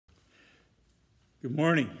Good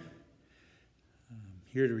morning. I'm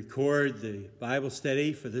here to record the Bible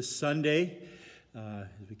study for this Sunday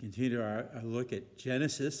as we continue our look at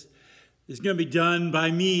Genesis. It's going to be done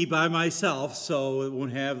by me, by myself, so it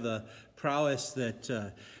won't have the prowess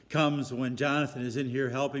that comes when Jonathan is in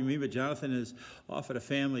here helping me. But Jonathan is off at a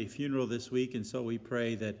family funeral this week, and so we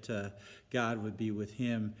pray that God would be with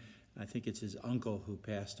him. I think it's his uncle who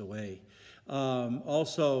passed away.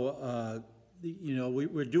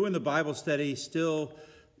 We're doing the Bible study still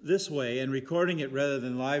this way and recording it rather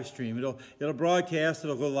than live stream. It'll broadcast,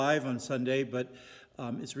 it'll go live on Sunday, but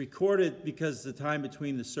it's recorded because the time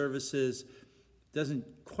between the services doesn't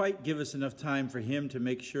quite give us enough time for him to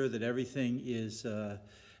make sure that everything is, at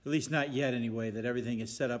least not yet anyway, that everything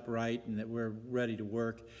is set up right and that we're ready to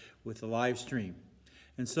work with the live stream.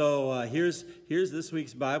 And so here's this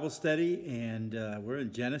week's Bible study, and we're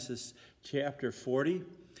in Genesis chapter 40.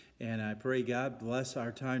 And I pray God bless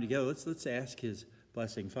our time together. Let's ask his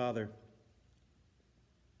blessing. Father,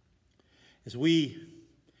 as we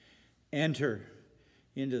enter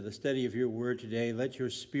into the study of your word today, let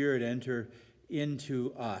your Spirit enter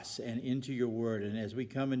into us and into your word. And as we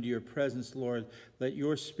come into your presence, Lord, let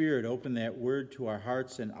your Spirit open that word to our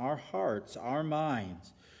hearts, our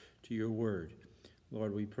minds, to your word.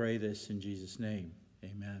 Lord, we pray this in Jesus' name.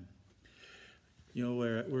 Amen. You know,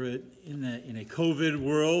 we're in a COVID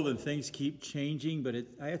world and things keep changing, but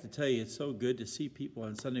I have to tell you, it's so good to see people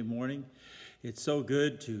on Sunday morning. It's so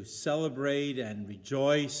good to celebrate and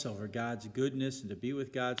rejoice over God's goodness and to be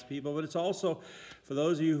with God's people. But it's also, for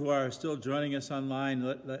those of you who are still joining us online,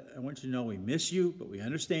 I want you to know we miss you, but we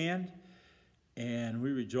understand. And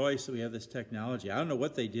we rejoice that we have this technology. I don't know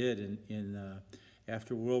what they did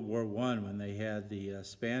after World War I when they had the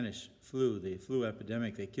Spanish flu, the flu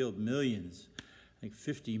epidemic. They killed millions. I think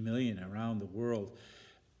 50 million around the world.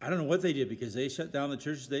 I don't know what they did because they shut down the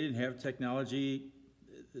churches. They didn't have technology.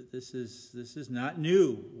 This is not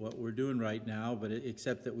new, what we're doing right now, but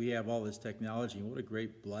except that we have all this technology. And what a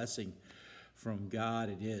great blessing from God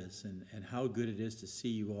it is, and how good it is to see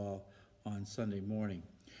you all on Sunday morning.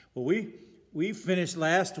 Well, we finished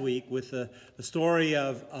last week with the story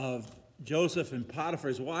of Joseph and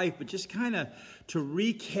Potiphar's wife, but just kind of to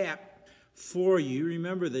recap for you,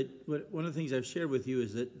 remember that one of the things I've shared with you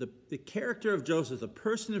is that the character of Joseph, the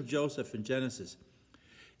person of Joseph in Genesis,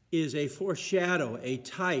 is a foreshadow, a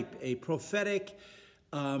type, a prophetic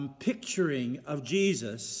picturing of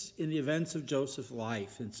Jesus in the events of Joseph's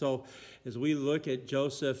life. And so as we look at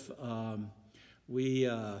Joseph, we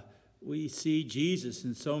see Jesus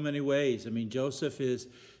in so many ways. I mean, Joseph is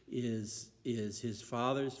his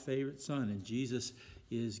father's favorite son, and Jesus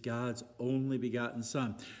is God's only begotten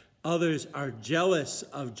son. Others are jealous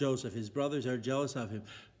of Joseph. His brothers are jealous of him.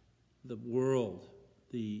 The world,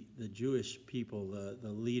 the Jewish people, the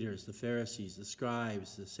leaders, the Pharisees, the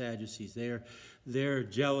scribes, the Sadducees, they're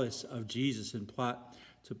jealous of Jesus and plot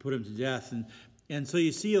to put him to death. And so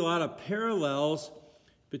you see a lot of parallels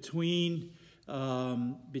between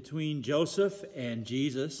Joseph and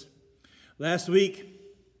Jesus. Last week,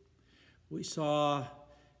 we saw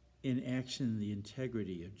in action the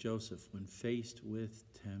integrity of Joseph when faced with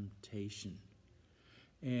temptation.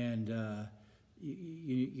 And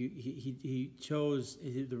he chose,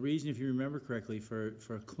 the reason, if you remember correctly,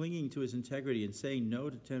 for clinging to his integrity and saying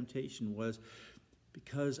no to temptation was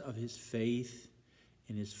because of his faith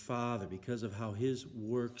in his Father, because of how his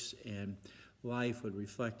works and life would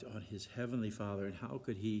reflect on his heavenly Father, and how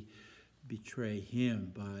could he betray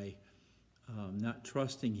him by not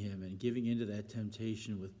trusting him and giving into that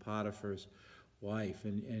temptation with Potiphar's wife.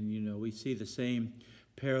 And you know, we see the same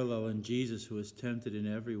parallel in Jesus, who was tempted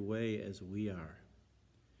in every way as we are,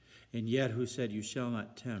 and yet who said, "You shall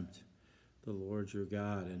not tempt the Lord your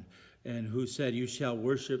God," and who said, "You shall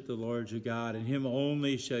worship the Lord your God, and him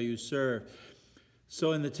only shall you serve."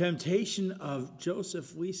 So in the temptation of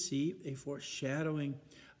Joseph, we see a foreshadowing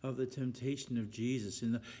of the temptation of Jesus.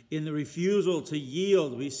 In the refusal to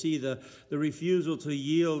yield, we see the refusal to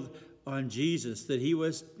yield on Jesus, that he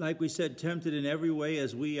was, like we said, tempted in every way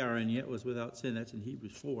as we are, and yet was without sin. That's in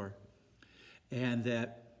Hebrews 4. And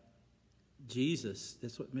that Jesus,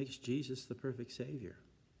 that's what makes Jesus the perfect Savior.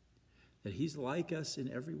 That he's like us in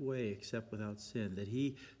every way except without sin. That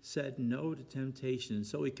he said no to temptation. And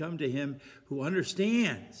so we come to him who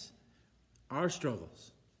understands our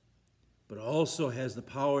struggles, but also has the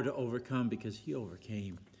power to overcome because he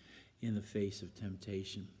overcame in the face of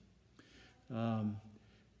temptation.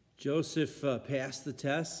 Joseph passed the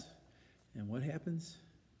test, and what happens?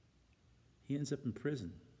 He ends up in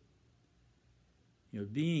prison. You know,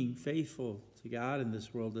 being faithful to God in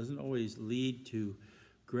this world doesn't always lead to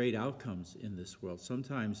great outcomes in this world.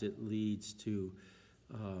 Sometimes it leads to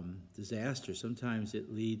disaster. Sometimes it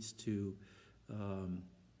leads to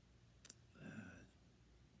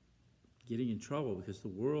getting in trouble because the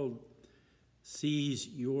world sees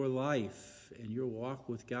your life and your walk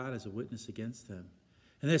with God as a witness against them.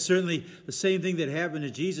 And that's certainly the same thing that happened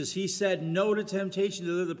to Jesus. He said no to temptation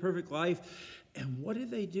to live the perfect life. And what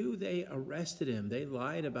did they do? They arrested him. They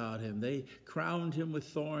lied about him. They crowned him with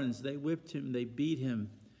thorns. They whipped him. They beat him.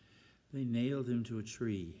 They nailed him to a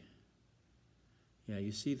tree. Yeah,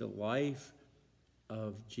 you see the life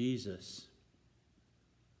of Jesus,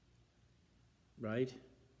 right?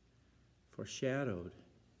 Foreshadowed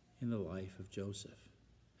in the life of Joseph.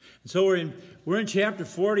 And so we're in chapter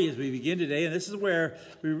 40 as we begin today, and this is where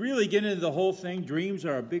we really get into the whole thing. Dreams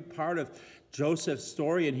are a big part of Joseph's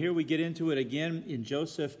story, and here we get into it again in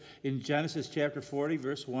Genesis chapter 40,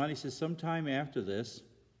 verse 1. He says, sometime after this,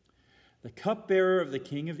 the cupbearer of the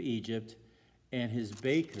king of Egypt and his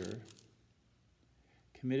baker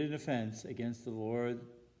committed an offense against the Lord,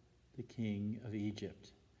 the king of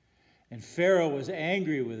Egypt. And Pharaoh was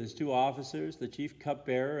angry with his two officers, the chief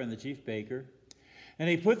cupbearer and the chief baker. And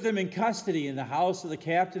he put them in custody in the house of the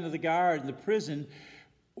captain of the guard in the prison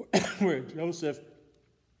where Joseph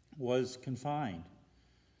was confined.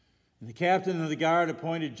 And the captain of the guard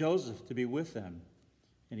appointed Joseph to be with them,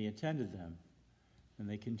 and he attended them. And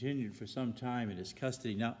they continued for some time in his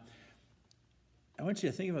custody. Now, I want you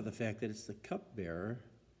to think about the fact that it's the cupbearer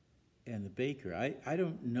and the baker. I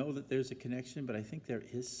don't know that there's a connection, but I think there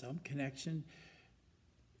is some connection.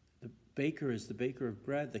 The baker is the baker of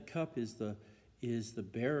bread. The cup is the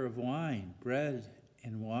bearer of wine, bread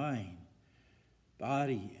and wine,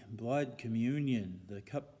 body and blood communion, the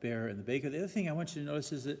cupbearer and the baker. The other thing I want you to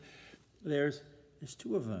notice is that there's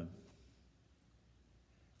two of them.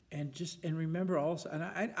 And remember also, and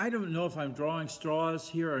I don't know if I'm drawing straws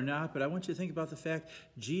here or not, but I want you to think about the fact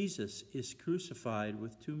Jesus is crucified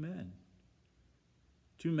with two men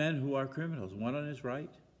who are criminals, one on his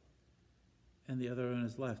right and the other on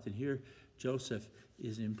his left. And here Joseph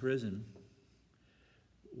is in prison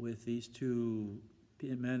with these two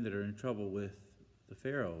men that are in trouble with the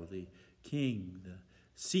Pharaoh, the king, the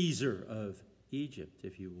Caesar of Egypt,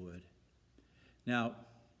 if you would. Now,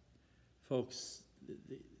 folks,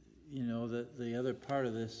 the other part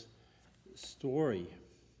of this story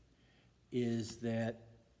is that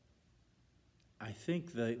I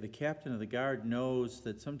think the captain of the guard knows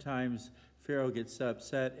that sometimes Pharaoh gets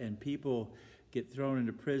upset and people get thrown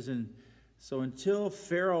into prison. So until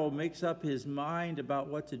Pharaoh makes up his mind about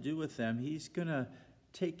what to do with them, he's going to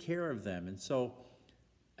take care of them. And so,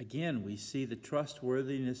 again, we see the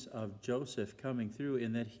trustworthiness of Joseph coming through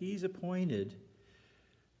in that he's appointed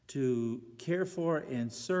to care for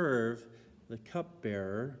and serve the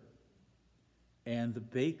cupbearer and the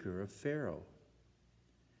baker of Pharaoh.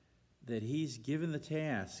 That he's given the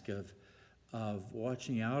task of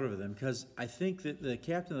watching out over them, because I think that the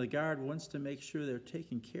captain of the guard wants to make sure they're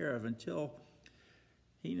taken care of until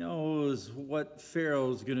he knows what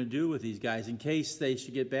Pharaoh's going to do with these guys in case they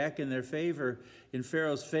should get back in their favor, in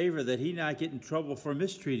Pharaoh's favor, that he not get in trouble for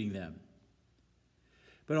mistreating them.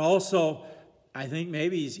 But also, I think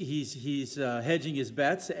maybe he's hedging his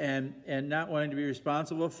bets and not wanting to be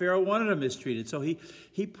responsible. Pharaoh wanted him mistreated, so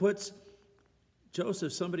he puts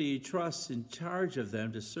Joseph, somebody he trusts, in charge of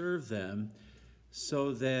them to serve them,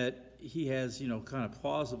 so that he has, kind of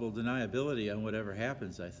plausible deniability on whatever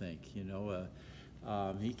happens. I think,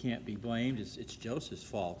 he can't be blamed. It's Joseph's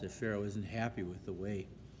fault if Pharaoh isn't happy with the way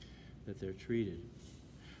that they're treated.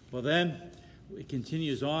 Well, then it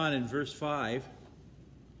continues on in verse 5.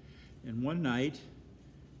 And one night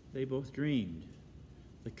they both dreamed,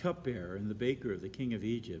 the cupbearer and the baker of the king of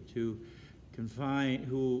Egypt, who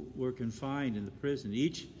were confined in the prison,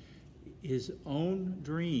 each his own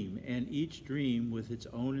dream, and each dream with its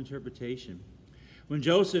own interpretation. When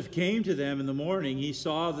Joseph came to them in the morning, he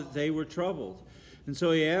saw that they were troubled. And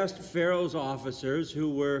so he asked Pharaoh's officers who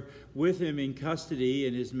were with him in custody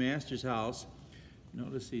in his master's house.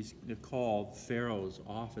 Notice they're called Pharaoh's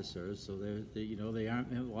officers, so they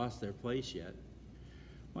haven't lost their place yet.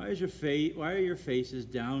 Why are your faces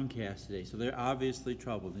downcast today? So they're obviously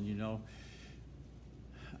troubled. And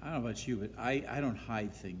I don't know about you, but I don't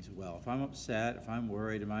hide things well. If I'm upset, if I'm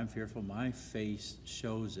worried, if I'm fearful, my face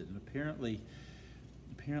shows it. And apparently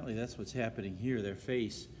that's what's happening here. Their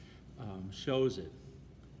face shows it.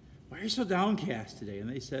 Why are you so downcast today? And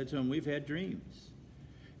they said to him, we've had dreams,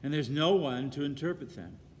 and there's no one to interpret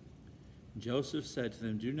them. And Joseph said to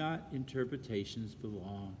them, do not interpretations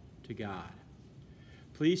belong to God?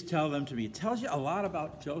 Please tell them to me. It tells you a lot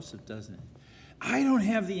about Joseph, doesn't it? I don't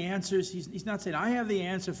have the answers. He's not saying, I have the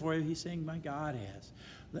answer for you. He's saying, my God has.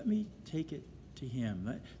 Let me take it to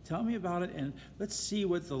him. Tell me about it, and let's see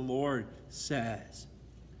what the Lord says.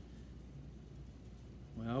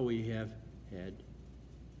 Well, we have had,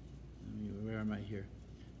 where am I here?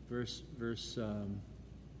 Verse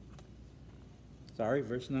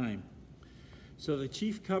 9. So the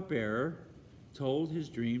chief cupbearer told his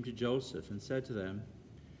dream to Joseph and said to them,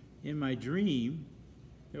 in my dream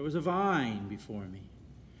there was a vine before me,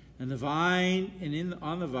 and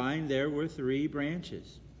on the vine there were 3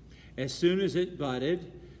 branches. As soon as it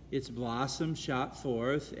budded, its blossoms shot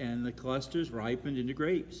forth, and the clusters ripened into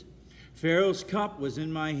grapes. Pharaoh's cup was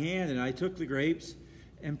in my hand, and I took the grapes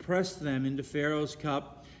and pressed them into Pharaoh's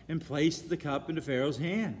cup and placed the cup into Pharaoh's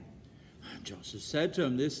hand. Joseph said to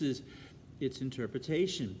him, this is its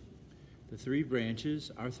interpretation. The 3 branches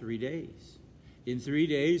are 3 days. In 3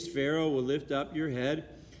 days, Pharaoh will lift up your head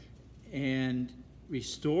and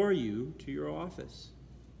restore you to your office.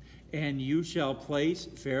 And you shall place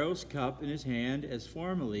Pharaoh's cup in his hand as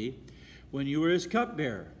formerly when you were his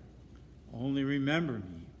cupbearer. Only remember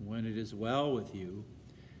me when it is well with you,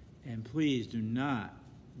 and please do not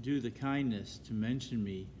do the kindness to mention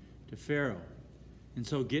me to Pharaoh, and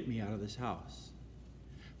so get me out of this house.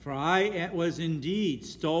 For I was indeed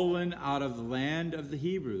stolen out of the land of the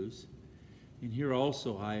Hebrews, and here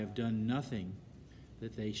also I have done nothing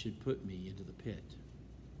that they should put me into the pit.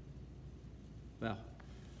 Well,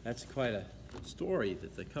 that's quite a story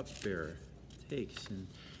that the cupbearer takes, and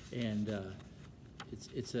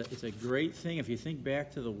it's a great thing. If you think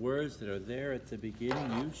back to the words that are there at the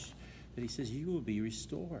beginning, that he says, you will be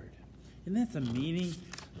restored. Isn't that the meaning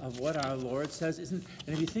of what our Lord says? And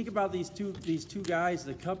if you think about these two guys,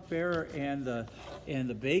 the cupbearer and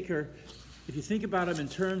the baker, if you think about them in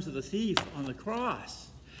terms of the thief on the cross,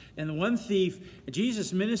 and the one thief,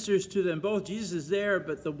 Jesus ministers to them both. Jesus is there,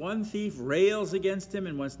 but the one thief rails against him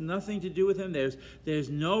and wants nothing to do with him. There's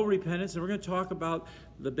no repentance, and we're going to talk about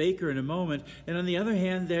the baker in a moment. And on the other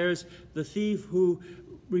hand, there's the thief who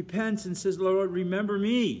repents and says, Lord, remember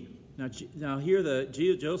me. Now here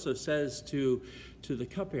Joseph says to the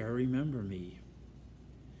cupbearer, remember me.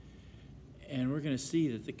 And we're going to see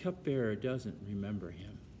that the cupbearer doesn't remember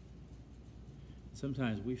him.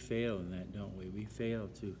 Sometimes we fail in that, don't we? We fail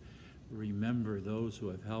to remember those who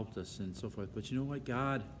have helped us and so forth. But you know what?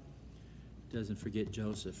 God doesn't forget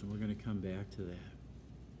Joseph, and we're going to come back to that.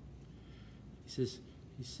 He says,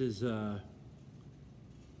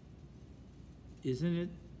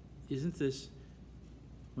 isn't this,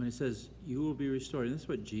 when it says, you will be restored, isn't this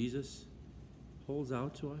what Jesus holds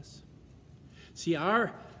out to us? See,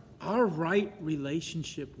 our right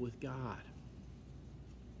relationship with God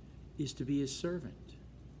is to be his servant,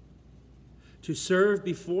 to serve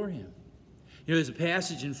before him. You know, there's a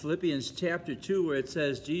passage in Philippians chapter 2 where it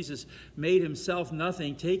says, Jesus made himself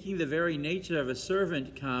nothing, taking the very nature of a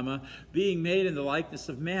servant, being made in the likeness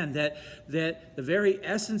of man. That the very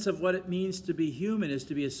essence of what it means to be human is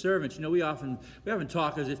to be a servant. You know, we often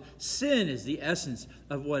talk as if sin is the essence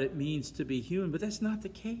of what it means to be human, but that's not the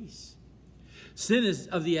case. Sin is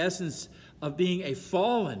of the essence of being a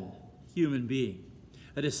fallen human being,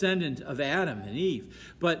 a descendant of Adam and Eve.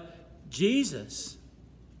 But Jesus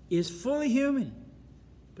is fully human,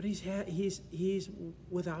 but he's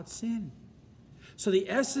without sin. So the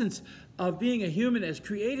essence of being a human as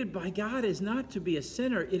created by God is not to be a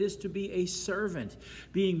sinner, it is to be a servant.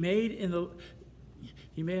 Being made in the...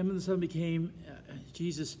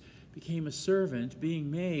 Jesus became a servant,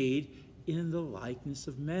 being made in the likeness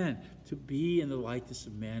of men. To be in the likeness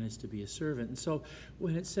of man is to be a servant. And so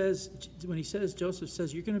when Joseph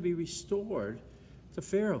says, you're going to be restored to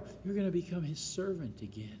Pharaoh, you're going to become his servant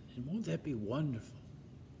again. And won't that be wonderful?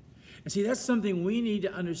 And see, that's something we need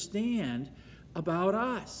to understand about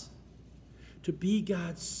us. To be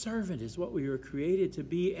God's servant is what we were created to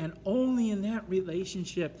be, and only in that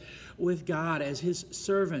relationship with God as his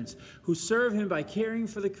servants who serve him by caring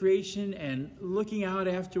for the creation and looking out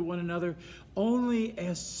after one another, only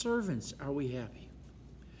as servants are we happy.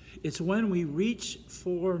 It's when we reach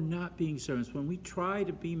for not being servants, when we try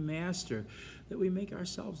to be master, that we make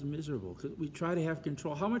ourselves miserable, because we try to have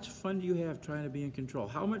control. How much fun do you have trying to be in control?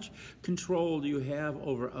 How much control do you have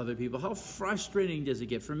over other people? How frustrating does it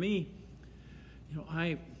get? For me, you know,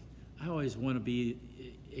 I always want to be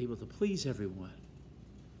able to please everyone.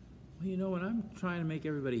 Well, you know, when I'm trying to make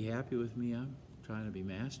everybody happy with me, I'm trying to be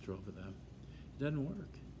master over them. It doesn't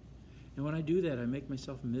work. And when I do that, I make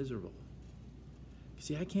myself miserable.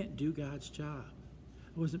 See, I can't do God's job.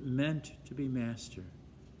 I wasn't meant to be master.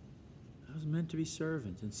 I was meant to be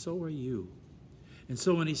servant, and so are you. And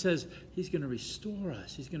so when he says he's going to restore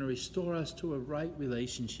us to a right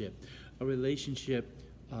relationship, a relationship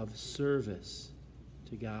of service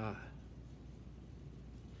to God.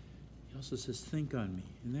 He also says, think on me.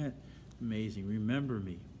 Isn't that amazing? Remember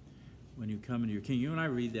me when you come into your kingdom. You know, when I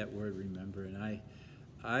read that word remember, and I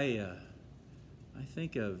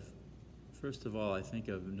think of, first of all, I think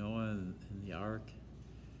of Noah and the ark.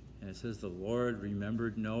 And it says the Lord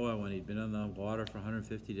remembered Noah when he'd been on the water for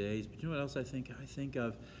 150 days. But you know what else I think? I think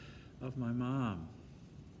of my mom.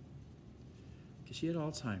 Because she had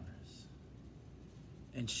Alzheimer's.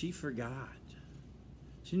 And she forgot.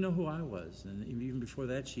 She didn't know who I was. And even before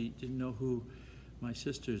that, she didn't know who my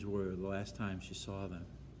sisters were the last time she saw them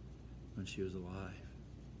when she was alive.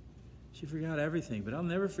 She forgot everything. But I'll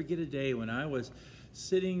never forget a day when I was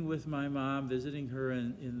sitting with my mom, visiting her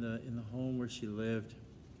in the home where she lived.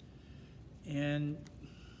 And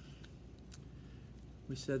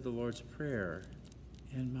we said the Lord's Prayer.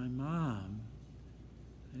 And my mom,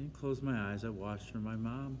 I didn't close my eyes, I watched her. My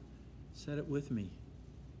mom said it with me.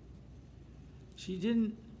 She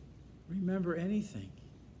didn't remember anything,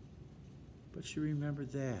 but she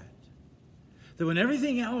remembered that when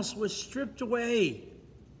everything else was stripped away,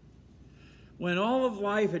 when all of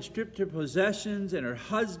life had stripped her possessions and her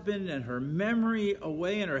husband and her memory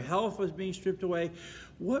away and her health was being stripped away,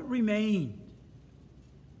 what remained?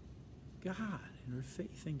 God and her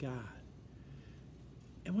faith in God.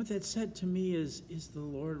 And what that said to me is the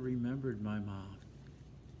Lord remembered my mom.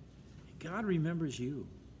 God remembers you.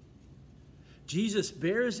 Jesus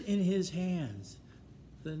bears in his hands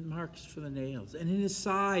the marks for the nails, and in his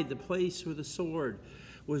side the place where the sword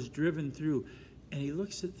was driven through. And he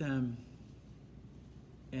looks at them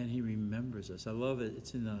and he remembers us. I love it.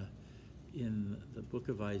 It's in the book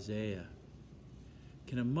of Isaiah.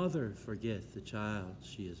 Can a mother forget the child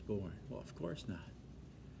she has born? Well, of course not.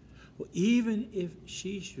 Well, even if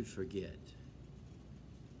she should forget,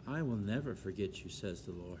 I will never forget you, says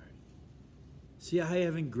the Lord. See, I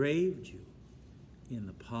have engraved you in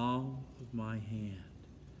the palm of my hand.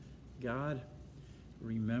 God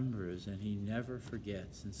remembers, and he never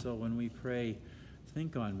forgets. And so when we pray,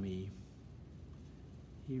 think on me,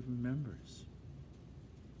 he remembers.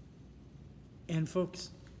 And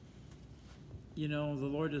folks, you know, the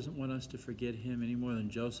Lord doesn't want us to forget him any more than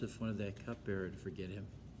Joseph wanted that cupbearer to forget him.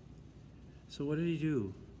 So what did he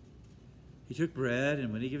do? He took bread,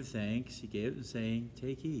 and when he gave thanks, he gave it saying,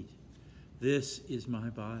 take, eat. This is my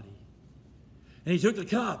body. And he took the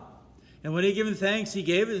cup, and when he gave thanks, he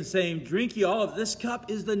gave it and saying, drink ye all of it. This cup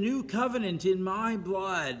is the new covenant in my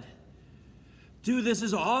blood. Do this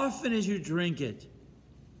as often as you drink it,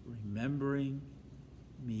 remembering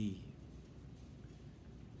me.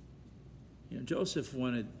 You know, Joseph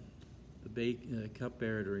wanted the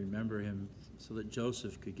cupbearer to remember him so that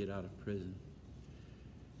Joseph could get out of prison.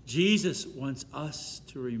 Jesus wants us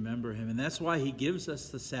to remember him, and that's why he gives us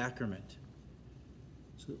the sacrament,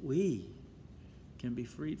 so that we can be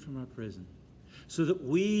freed from our prison, so that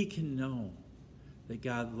we can know that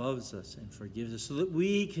God loves us and forgives us, so that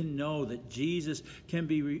we can know that Jesus can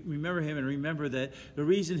remember him, and remember that the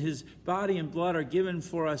reason his body and blood are given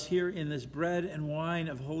for us here in this bread and wine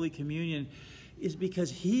of Holy Communion is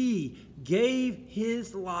because he gave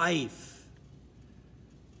his life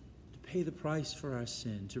to pay the price for our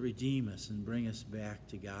sin, to redeem us and bring us back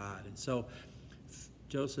to God. And so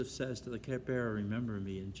Joseph says to the cupbearer, remember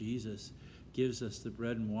me, and Jesus gives us the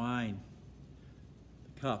bread and wine,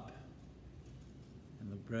 the cup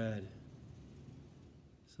and the bread,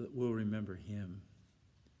 so that we'll remember him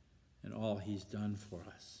and all he's done for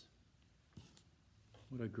us.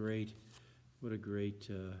 What a great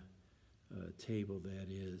table that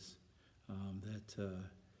is,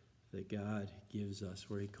 that God gives us,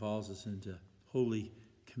 where he calls us into Holy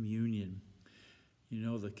Communion. You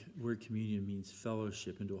know, the word communion means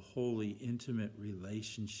fellowship, into a holy, intimate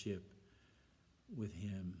relationship with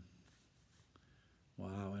him.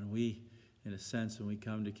 Wow. And we, in a sense, when we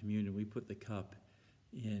come to communion, we put the cup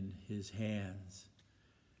in his hands,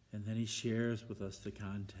 and then he shares with us the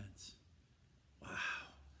contents. Wow.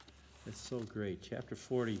 That's so great. Chapter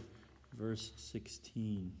 40, verse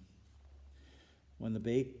 16. When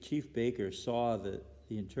the chief baker saw that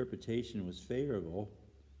the interpretation was favorable,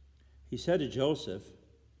 he said to Joseph,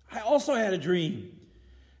 I also had a dream.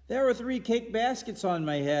 There were 3 cake baskets on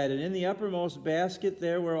my head, and in the uppermost basket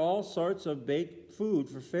there were all sorts of baked food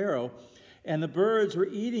for Pharaoh, and the birds were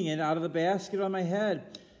eating it out of the basket on my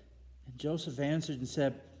head. And Joseph answered and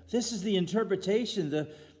said, this is the interpretation.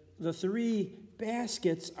 The 3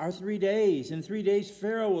 baskets are 3 days. In 3 days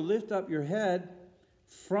Pharaoh will lift up your head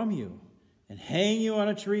from you and hang you on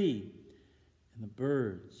a tree, and the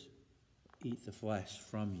birds eat the flesh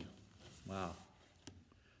from you. Wow.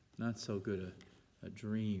 Not so good a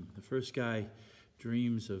dream. The first guy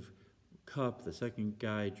dreams of cup. The second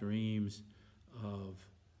guy dreams of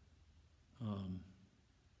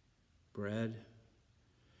bread.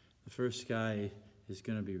 The first guy is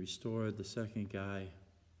going to be restored. The second guy,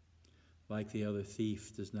 like the other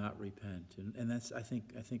thief, does not repent. And that's, I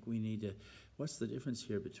think we need to, what's the difference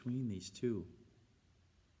here between these two?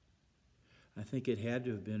 I think it had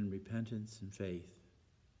to have been repentance and faith.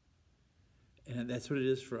 And that's what it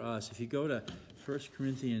is for us. If you go to 1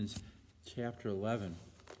 Corinthians chapter 11,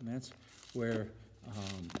 and that's where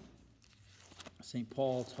St.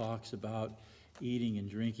 Paul talks about eating and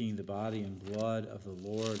drinking the body and blood of the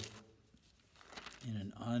Lord in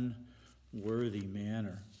an unworthy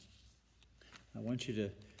manner. I want you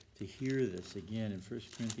to hear this again in 1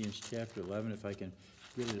 Corinthians chapter 11, if I can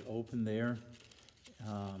get it open there.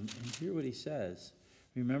 And hear what he says.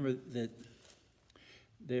 Remember that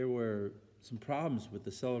there were some problems with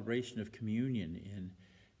the celebration of communion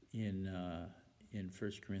in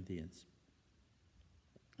 1 Corinthians.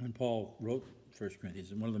 When Paul wrote 1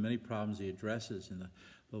 Corinthians, and one of the many problems he addresses in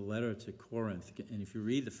the letter to Corinth, and if you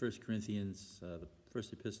read the 1 Corinthians, the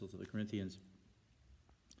first epistle to the Corinthians,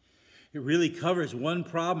 it really covers one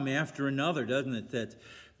problem after another, doesn't it,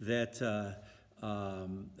 that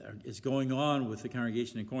is going on with the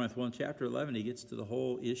congregation in Corinth. Well, in chapter 11, he gets to the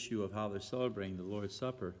whole issue of how they're celebrating the Lord's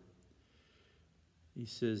Supper. He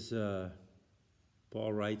says,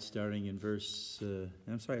 Paul writes, starting in verse,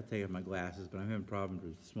 I'm sorry I take off my glasses, but I'm having problems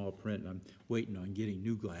with small print, and I'm waiting on getting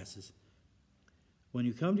new glasses. When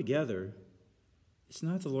you come together, it's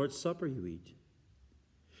not the Lord's Supper you eat.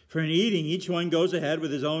 For in eating, each one goes ahead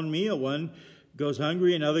with his own meal. One goes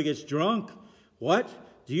hungry, another gets drunk. What?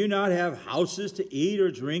 Do you not have houses to eat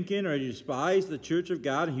or drink in, or do you despise the church of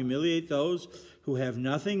God and humiliate those who have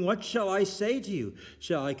nothing? What shall I say to you?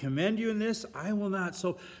 Shall I commend you in this? I will not.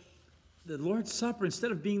 So the Lord's Supper,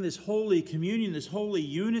 instead of being this holy communion, this holy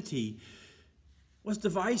unity, was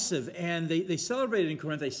divisive. And they celebrated in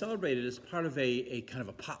Corinth, they celebrated as part of a kind of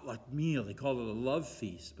a potluck meal. They called it a love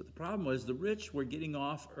feast. But the problem was the rich were getting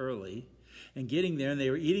off early and getting there, and they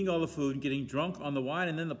were eating all the food and getting drunk on the wine.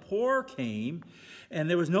 And then the poor came, and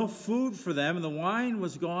there was no food for them, and the wine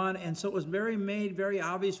was gone. And so it was made very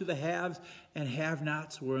obvious who the haves and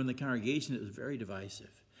have-nots were in the congregation. It was very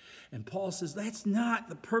divisive. And Paul says, that's not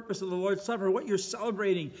the purpose of the Lord's Supper. What you're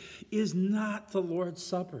celebrating is not the Lord's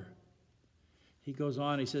Supper. He goes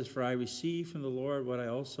on, he says, for I received from the Lord what I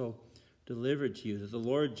also delivered to you, that the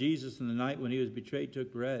Lord Jesus, in the night when he was betrayed,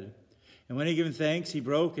 took bread. And when he had given thanks, he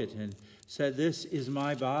broke it and said, this is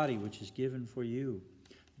my body, which is given for you.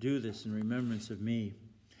 Do this in remembrance of me.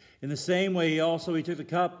 In the same way, he took the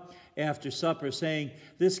cup after supper, saying,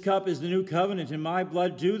 this cup is the new covenant in my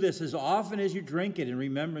blood. Do this as often as you drink it in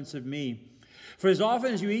remembrance of me. For as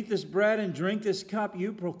often as you eat this bread and drink this cup,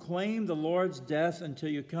 you proclaim the Lord's death until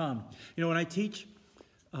you come. You know, when I teach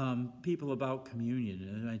people about communion,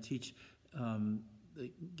 and I teach the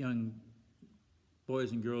young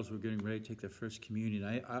boys and girls who are getting ready to take their first communion,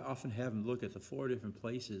 I often have them look at the 4 different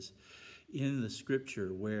places in the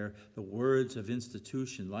Scripture where the words of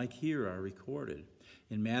institution, like here, are recorded.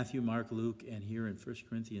 In Matthew, Mark, Luke, and here in 1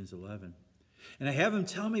 Corinthians 11. And I have them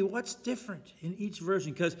tell me what's different in each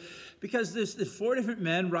version, because there's 4 different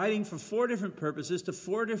men writing for 4 different purposes to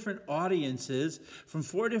 4 different audiences from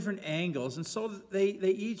 4 different angles, and so they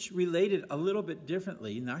each related a little bit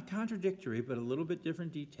differently, not contradictory, but a little bit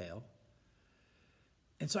different detail.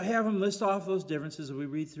 And so I have them list off those differences as we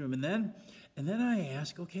read through them, and then I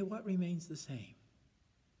ask, okay, what remains the same?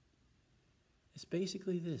 It's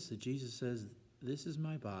basically this, that Jesus says, this is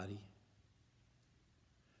my body,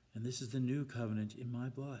 and this is the new covenant in my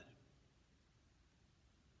blood.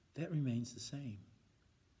 That remains the same.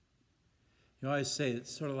 You know, I always say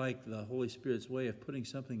it's sort of like the Holy Spirit's way of putting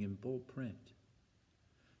something in bold print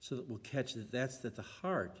so that we'll catch that that's at the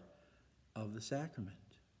heart of the sacrament.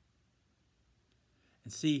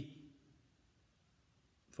 And see,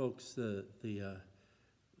 folks, the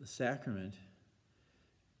sacrament,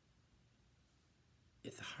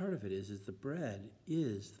 at the heart of it is the bread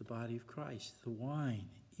is the body of Christ. The wine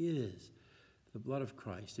is the blood of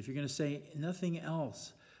Christ. If you're going to say nothing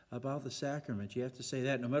else about the sacrament, you have to say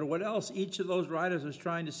that. No matter what else each of those writers was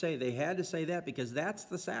trying to say, they had to say that because that's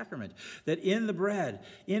the sacrament. That in the bread,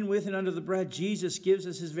 in, with, and under the bread, Jesus gives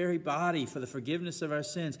us his very body for the forgiveness of our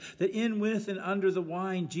sins. That in, with, and under the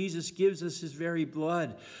wine, Jesus gives us his very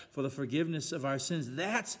blood for the forgiveness of our sins.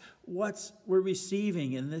 That's what we're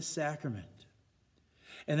receiving in this sacrament.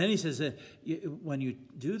 And then he says that when you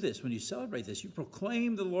do this, when you celebrate this, you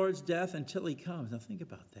proclaim the Lord's death until he comes. Now think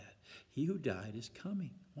about that. He who died is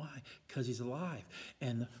coming. Why? Because he's alive.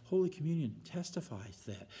 And the Holy Communion testifies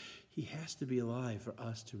that. He has to be alive for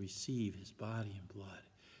us to receive his body and blood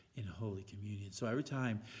in Holy Communion. So every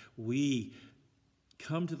time we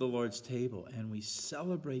come to the Lord's table and we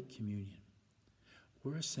celebrate communion,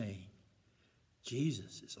 we're saying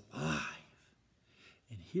Jesus is alive.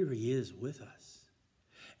 And here he is with us.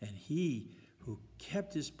 And he who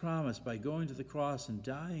kept his promise by going to the cross and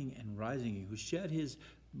dying and rising, who shed his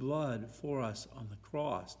blood for us on the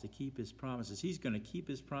cross to keep his promises, he's going to keep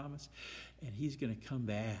his promise, and he's going to come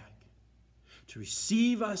back to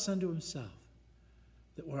receive us unto himself,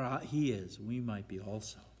 that where he is, we might be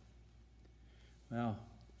also. Well,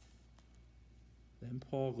 then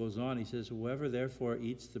Paul goes on, he says, whoever therefore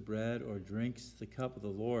eats the bread or drinks the cup of the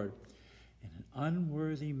Lord in an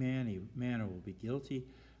unworthy manner will be guilty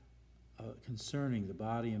concerning the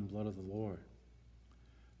body and blood of the Lord.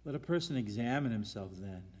 Let a person examine himself then,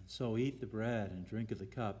 and so eat the bread and drink of the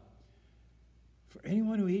cup. For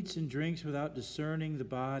anyone who eats and drinks without discerning the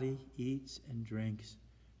body eats and drinks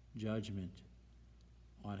judgment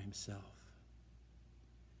on himself.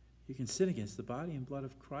 You can sin against the body and blood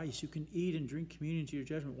of Christ. You can eat and drink communion to your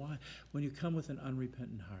judgment. Why? When you come with an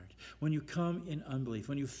unrepentant heart. When you come in unbelief.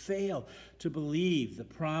 When you fail to believe the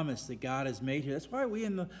promise that God has made here. That's why we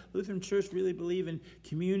in the Lutheran Church really believe in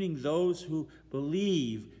communing those who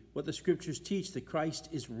believe what the Scriptures teach, that Christ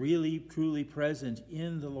is really, truly present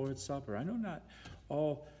in the Lord's Supper. I know not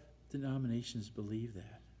all denominations believe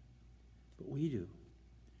that, but we do.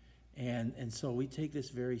 And so we take this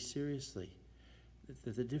very seriously.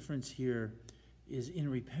 The difference here is in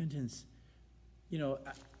repentance. You know,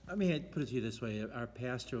 I mean, put it to you this way. Our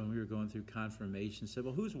pastor, when we were going through confirmation, said,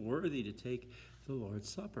 well, who's worthy to take the Lord's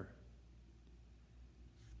Supper?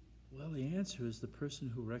 Well, the answer is the person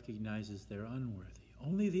who recognizes they're unworthy.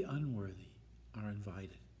 Only the unworthy are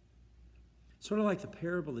invited. Sort of like the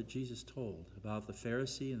parable that Jesus told about the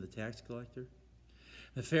Pharisee and the tax collector.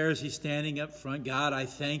 The Pharisee standing up front, God, I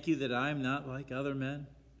thank you that I'm not like other men.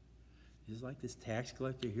 He's like this tax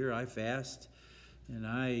collector here. I fast and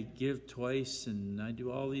I give twice and I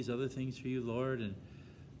do all these other things for you, Lord. And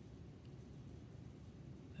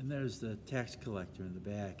there's the tax collector in the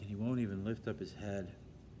back, and he won't even lift up his head.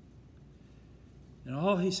 And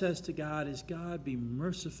all he says to God is, God, be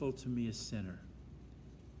merciful to me, a sinner.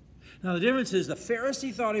 Now the difference is the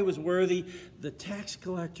Pharisee thought he was worthy. The tax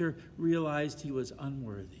collector realized he was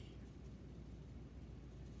unworthy.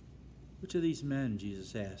 Which of these men,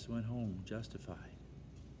 Jesus asked, went home justified?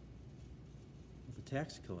 Well, the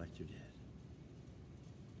tax collector did.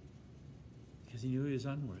 Because he knew he was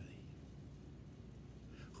unworthy.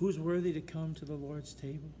 Who's worthy to come to the Lord's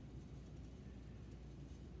table?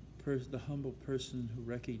 The humble person who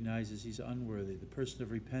recognizes he's unworthy, the person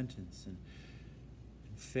of repentance and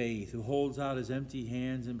faith, who holds out his empty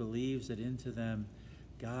hands and believes that into them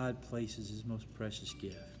God places his most precious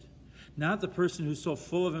gift. Not the person who's so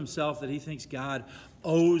full of himself that he thinks God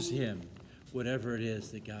owes him whatever it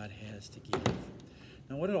is that God has to give.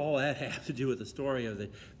 Now, what did all that have to do with the story of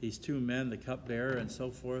these two men, the cupbearer and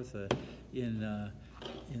so forth, in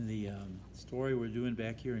the story we're doing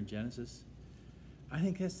back here in Genesis? I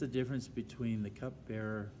think that's the difference between the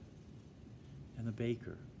cupbearer and the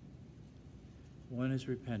baker. One is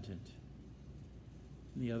repentant,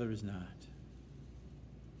 and the other is not.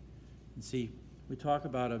 And see, we talk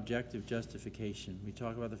about objective justification. We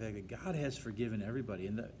talk about the fact that God has forgiven everybody,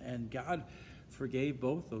 and God forgave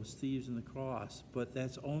both those thieves on the cross, but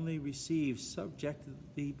that's only received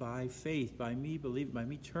subjectively by faith, by me believing, by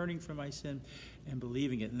me turning from my sin and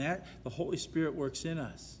believing it. And that the Holy Spirit works in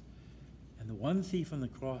us. And the one thief on the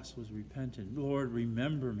cross was repentant. Lord,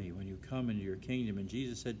 remember me when you come into your kingdom. And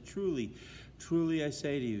Jesus said, truly, truly I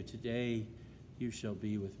say to you, today you shall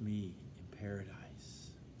be with me in paradise.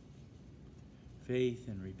 Faith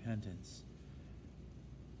and repentance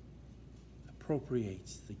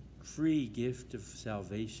appropriates the free gift of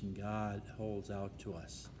salvation God holds out to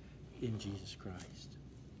us in Jesus Christ.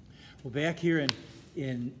 Well, back here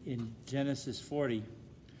in Genesis 40,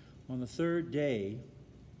 on the third day,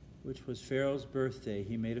 which was Pharaoh's birthday,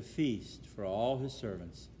 he made a feast for all his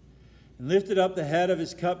servants, and lifted up the head of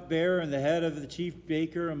his cupbearer and the head of the chief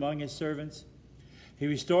baker among his servants. He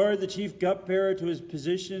restored the chief cupbearer to his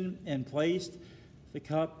position and placed the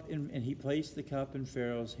cup in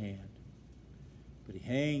Pharaoh's hand. But he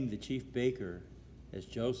hanged the chief baker, as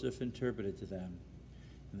Joseph interpreted to them.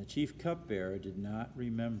 And the chief cupbearer did not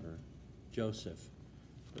remember Joseph,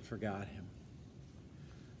 but forgot him.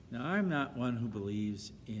 Now, I'm not one who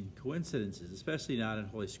believes in coincidences, especially not in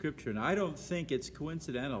Holy Scripture, and I don't think it's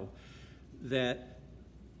coincidental that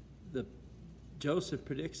Joseph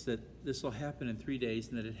predicts that this will happen in 3 days,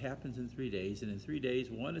 and that it happens in 3 days, and in 3 days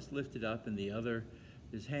one is lifted up and the other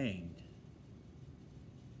is hanged.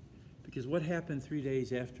 Because what happened 3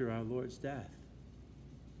 days after our Lord's death?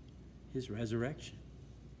 His resurrection.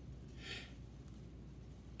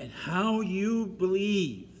 And how you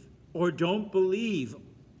believe or don't believe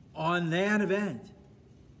on that event,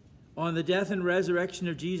 on the death and resurrection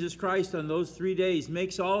of Jesus Christ on those 3 days,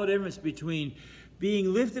 makes all the difference between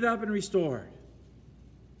being lifted up and restored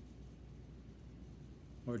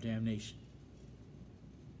or damnation.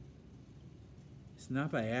 It's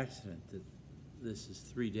not by accident that this is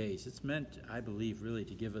 3 days. It's meant, I believe, really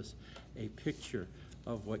to give us a picture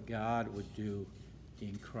of what God would do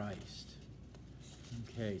in Christ.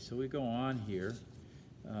 Okay, so we go on here.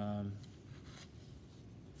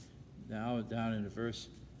 Now down into verse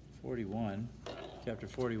 41, chapter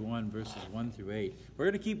 41, verses 1 through 8. We're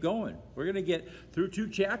going to keep going. We're going to get through 2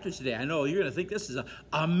 chapters today. I know you're going to think this is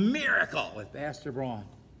a miracle with Pastor Braun.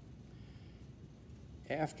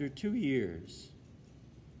 After 2 years,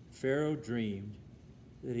 Pharaoh dreamed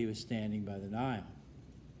that he was standing by the Nile.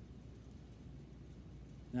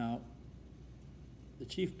 Now, the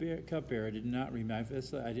chief cupbearer did not remember.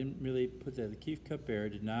 I didn't really put that. The chief cupbearer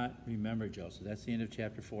did not remember Joseph. That's the end of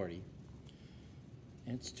chapter 40.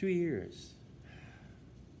 And it's 2 years.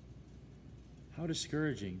 How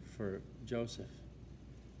discouraging for Joseph.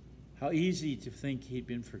 How easy to think he'd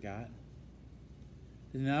been forgotten.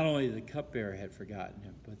 And not only the cupbearer had forgotten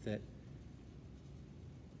him, but that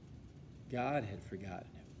God had forgotten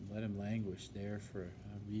him and let him languish there for a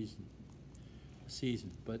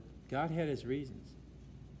season. But God had his reasons.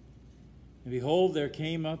 And behold, there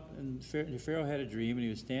came up, and Pharaoh had a dream, and he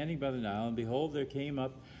was standing by the Nile, and behold, there came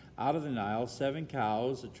up out of the Nile 7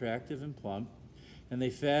 cows, attractive and plump, and they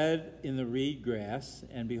fed in the reed grass.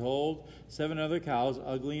 And behold, 7 other cows,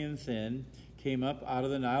 ugly and thin, came up out of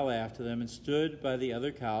the Nile after them, and stood by the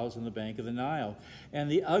other cows on the bank of the Nile. And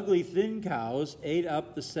the ugly, thin cows ate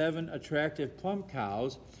up the 7 attractive, plump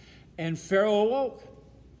cows, and Pharaoh awoke.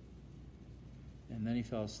 And then he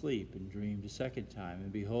fell asleep and dreamed a second time.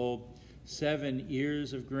 And behold, 7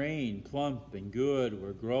 ears of grain, plump and good,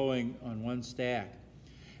 were growing on one stack.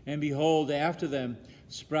 And behold, after them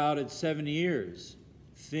sprouted 7 ears,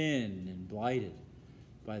 thin and blighted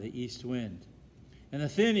by the east wind. And the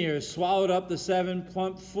thin ears swallowed up the 7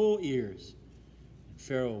 plump, full ears. And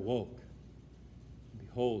Pharaoh awoke, and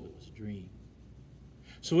behold, it was a dream.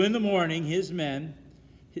 So in the morning, his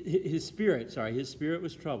spirit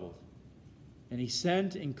was troubled. And he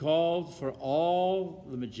sent and called for all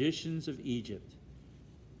the magicians of Egypt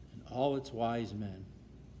and all its wise men.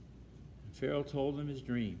 And Pharaoh told them his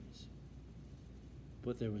dreams,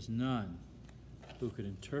 but there was none who could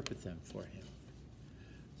interpret them for him.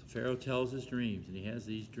 So Pharaoh tells his dreams, and he has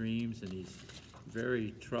these dreams, and he's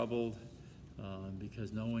very troubled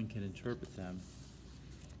because no one can interpret them.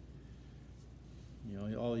 You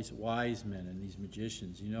know, all these wise men and these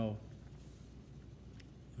magicians, you know,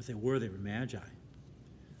 what they were magi,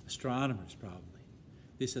 astronomers probably.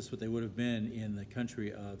 At least that's what they would have been in the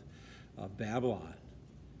country of Babylon.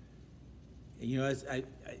 And, you know,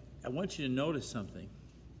 I want you to notice something,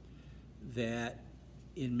 that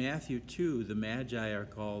in Matthew 2, the magi are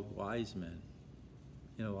called wise men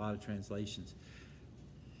in a lot of translations.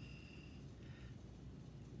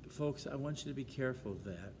 Folks, I want you to be careful of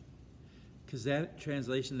that, because that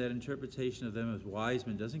translation, that interpretation of them as wise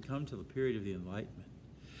men doesn't come till the period of the Enlightenment.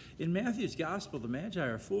 In Matthew's gospel, the Magi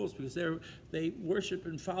are fools because they worship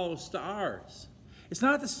and follow stars. It's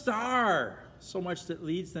not the star so much that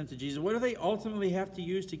leads them to Jesus. What do they ultimately have to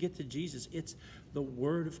use to get to Jesus? It's the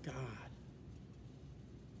Word of God.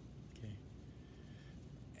 Okay.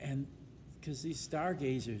 And because these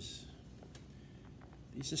stargazers,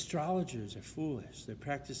 these astrologers are foolish. They're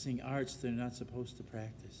practicing arts they're not supposed to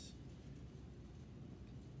practice.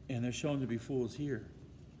 And they're shown to be fools here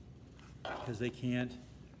because they can't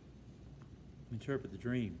interpret the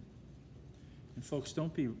dream. And folks,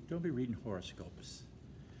 don't be reading horoscopes.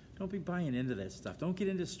 Don't be buying into that stuff. Don't get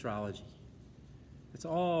into astrology. It's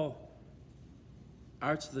all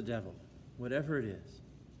arts of the devil, whatever it is.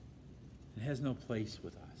 It has no place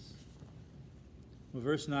with us. Well,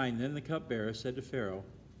 verse 9, then the cupbearer said to Pharaoh,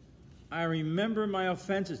 I remember my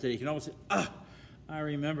offenses today. You can almost say, I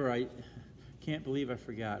remember. I can't believe I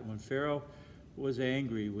forgot. When Pharaoh was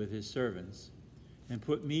angry with his servants and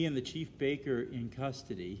put me and the chief baker in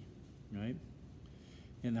custody, right,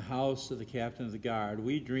 in the house of the captain of the guard,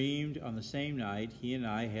 we dreamed on the same night, he and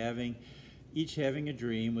I, having each having a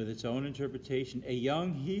dream with its own interpretation. A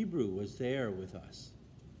young Hebrew was there with us,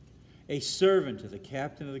 a servant of the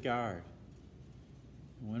captain of the guard.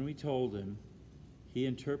 And when we told him, he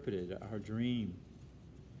interpreted our dream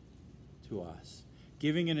to us,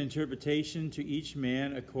 giving an interpretation to each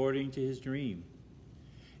man according to his dream.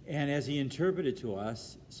 And as he interpreted to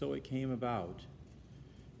us, so it came about.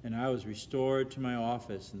 And I was restored to my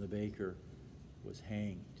office, and the baker was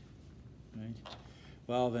hanged. Right?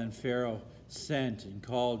 Well, then Pharaoh sent and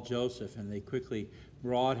called Joseph, and they quickly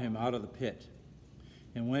brought him out of the pit.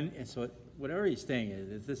 And so whatever he's staying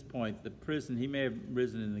at this point, the prison, he may have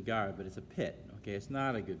risen in the guard, but it's a pit. Okay, it's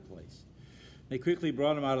not a good place. They quickly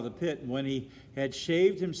brought him out of the pit, and when he had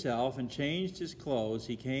shaved himself and changed his clothes,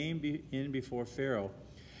 he came in before Pharaoh.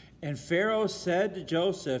 And Pharaoh said to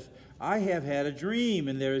Joseph, I have had a dream,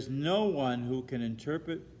 and there is no one who can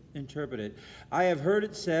interpret it. I have heard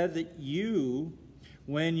it said that you,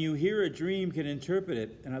 when you hear a dream, can interpret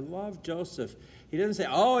it. And I love Joseph. He doesn't say,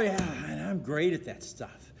 oh yeah, I'm great at that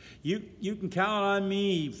stuff. You can count on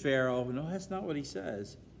me, Pharaoh. No, that's not what he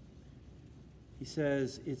says. He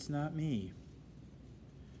says, it's not me.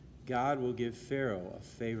 God will give Pharaoh a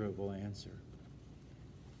favorable answer.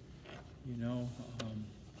 You know,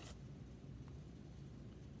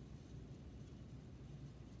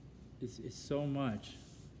 it's so much,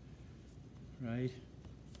 right?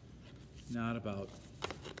 Not about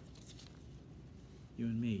you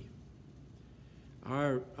and me.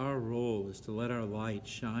 Our role is to let our light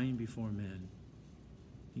shine before men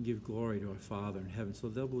and give glory to our Father in heaven so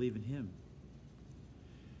they'll believe in him.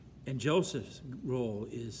 And Joseph's role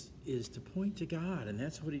is to point to God, and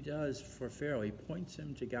that's what he does for Pharaoh. He points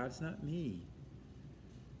him to God. It's not me.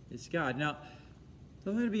 It's God. Now,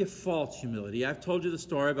 don't let it be a false humility. I've told you the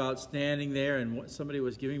story about standing there and somebody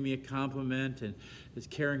was giving me a compliment, and it's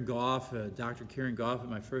Karen Goff, Dr. Karen Goff at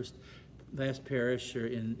my last parish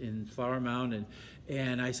in Flower Mound,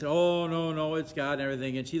 and I said, oh, no, it's God and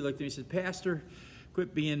everything. And she looked at me and said, Pastor,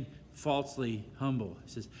 quit being falsely humble.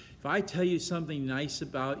 He says, if I tell you something nice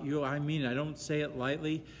about you, I mean it. I don't say it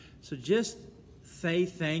lightly. So just say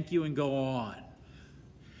thank you and go on.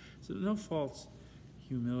 So no false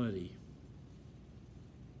humility.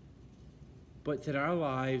 But that our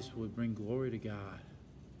lives would bring glory to God.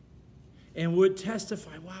 And would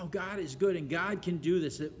testify, wow, God is good and God can do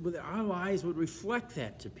this. That our lives would reflect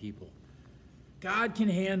that to people. God can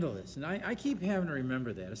handle this. And I keep having to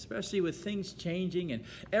remember that, especially with things changing and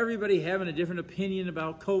everybody having a different opinion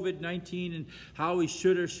about COVID-19 and how we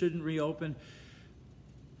should or shouldn't reopen.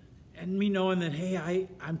 And me knowing that, hey,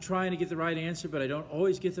 I'm trying to get the right answer, but I don't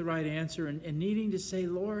always get the right answer. And needing to say,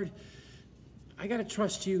 Lord, I got to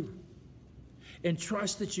trust you. And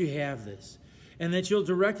trust that you have this. And that you'll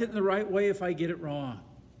direct it in the right way if I get it wrong.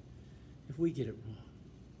 If we get it wrong.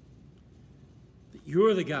 That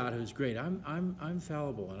you're the God who's great. I'm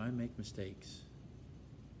fallible and I make mistakes.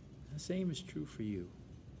 The same is true for you.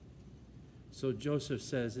 So Joseph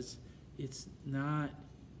says, it's not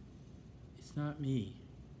me.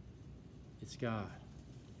 It's God.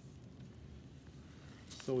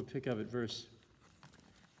 So we pick up at verse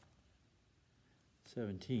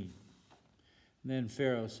 17. Then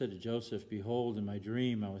Pharaoh said to Joseph, behold, in my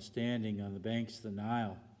dream I was standing on the banks of the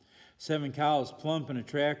Nile. 7 cows, plump and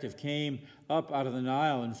attractive, came up out of the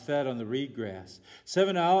Nile and fed on the reed grass.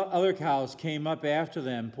 7 other cows came up after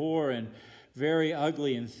them, poor and very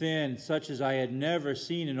ugly and thin, such as I had never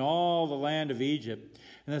seen in all the land of Egypt.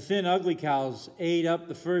 And the thin, ugly cows ate up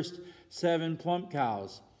the first 7 plump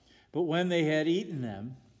cows. But when they had eaten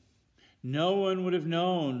them, no one would have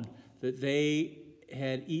known that they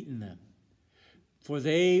had eaten them. For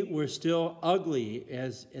they were still ugly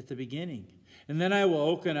as at the beginning. And then I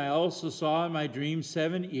woke, and I also saw in my dream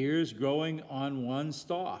 7 ears growing on one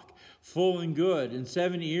stalk, full and good, and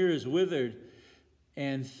 7 ears withered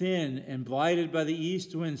and thin and blighted by the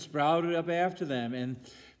east wind sprouted up after them.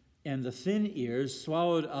 And the thin ears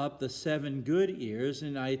swallowed up the 7 good ears,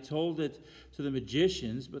 and I told it to the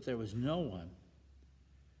magicians, but there was no one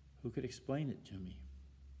who could explain it to me.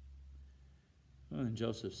 Well, and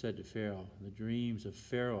Joseph said to Pharaoh, the dreams of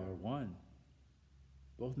Pharaoh are one.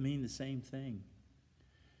 Both mean the same thing.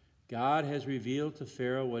 God has revealed to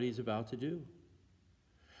Pharaoh what he's about to do.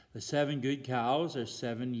 The 7 good cows are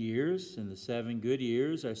 7 years, and the 7 good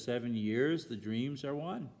ears are 7 years. The dreams are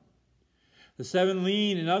one. The 7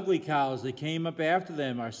 lean and ugly cows that came up after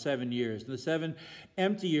them are 7 years. And the 7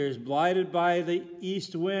 empty years, blighted by the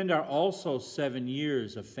east wind, are also 7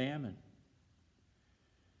 years of famine.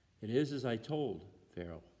 It is as I told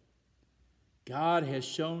Pharaoh. God has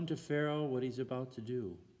shown to Pharaoh what he's about to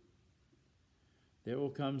do. There will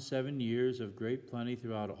come 7 years of great plenty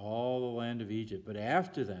throughout all the land of Egypt. But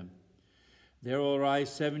after them, there will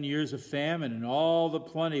arise 7 years of famine, and all the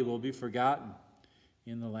plenty will be forgotten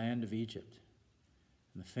in the land of Egypt.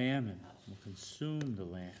 And the famine will consume the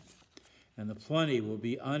land, and the plenty will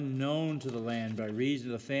be unknown to the land by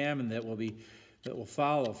reason of the famine that will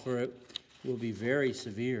follow, for it will be very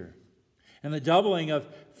severe. And the doubling of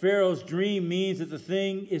Pharaoh's dream means that the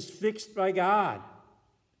thing is fixed by God,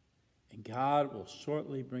 and God will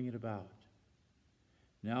shortly bring it about.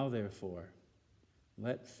 Now, therefore,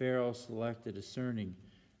 let Pharaoh select a discerning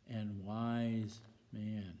and wise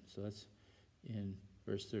man. So that's in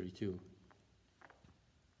verse 32.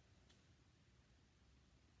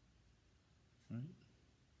 Right?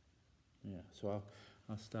 Yeah, so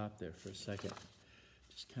I'll stop there for a second.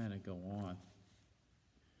 Just kind of go on.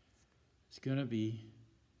 It's going to be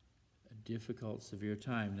a difficult, severe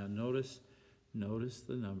time. Now notice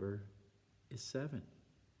the number is 7.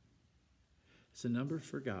 It's a number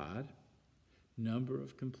for God, number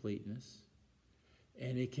of completeness,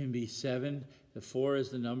 and it can be 7. The 4 is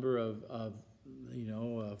the number of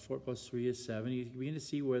 4 plus 3 is 7. You begin to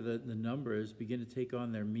see where the numbers begin to take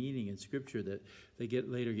on their meaning in Scripture that they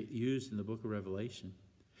later get used in the book of Revelation.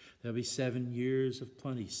 There'll be 7 years of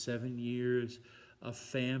plenty, 7 years of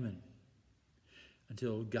famine,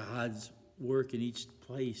 until God's work in each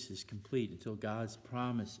place is complete, until God's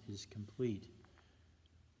promise is complete.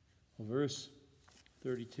 Well, verse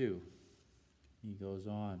 32, he goes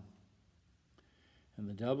on. And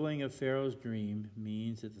the doubling of Pharaoh's dream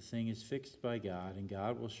means that the thing is fixed by God, and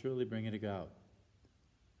God will surely bring it about.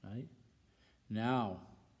 Right? Now,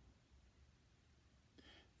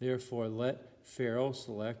 therefore, let Pharaoh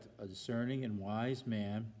select a discerning and wise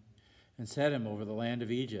man and set him over the land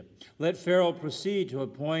of Egypt. Let Pharaoh proceed to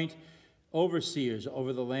appoint overseers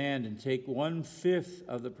over the land and take 1/5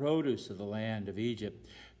 of the produce of the land of Egypt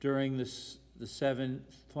during the 7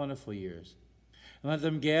 plentiful years. And let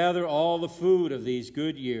them gather all the food of these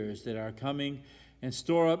good years that are coming and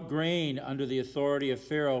store up grain under the authority of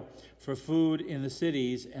Pharaoh for food in the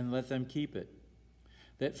cities, and let them keep it.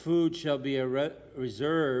 That food shall be a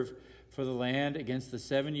reserve for the land against the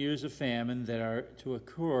 7 years of famine that are to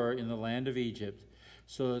occur in the land of Egypt,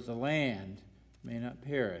 so that the land may not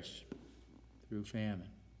perish through famine.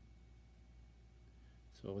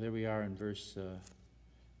 So there we are in verse,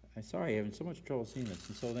 I'm sorry, I'm having so much trouble seeing this.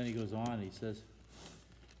 And so then he goes on and he says,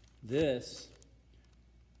 this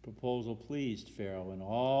proposal pleased Pharaoh and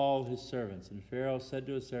all his servants. And Pharaoh said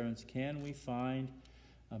to his servants, can we find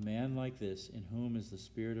a man like this in whom is the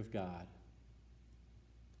Spirit of God?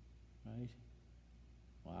 Right?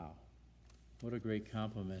 Wow. What a great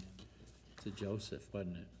compliment to Joseph,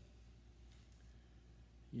 wasn't it?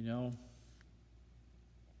 You know,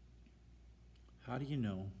 how do you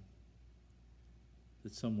know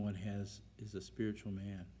that someone is a spiritual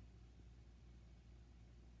man?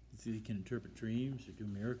 He can interpret dreams or do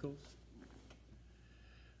miracles?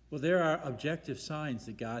 Well, there are objective signs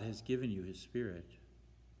that God has given you his Spirit.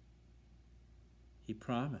 He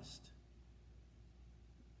promised,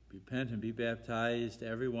 repent and be baptized,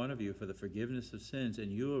 every one of you, for the forgiveness of sins,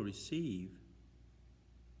 and you will receive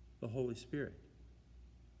the Holy Spirit.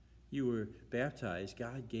 You were baptized,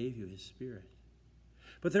 God gave you his Spirit.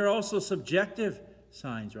 But there are also subjective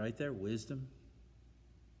signs, right there. Wisdom.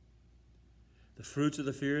 The fruits of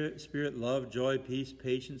the Spirit, love, joy, peace,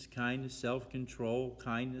 patience, kindness, self-control,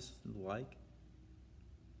 kindness, and the like.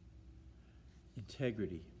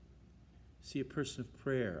 Integrity. See, a person of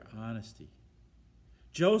prayer, honesty.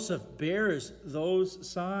 Joseph bears those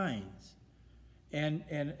signs. And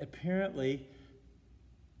apparently,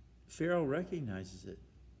 Pharaoh recognizes it,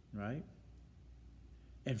 right?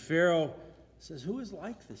 And Pharaoh says, who is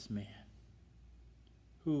like this man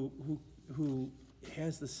who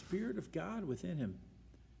has the Spirit of God within him?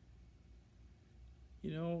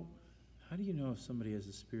 You know, how do you know if somebody has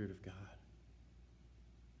the Spirit of God?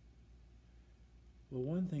 Well,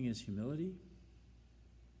 one thing is humility.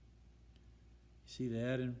 You see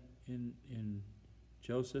that in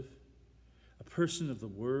Joseph? A person of the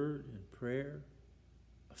Word and prayer,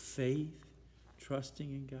 of faith,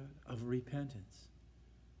 trusting in God, of repentance.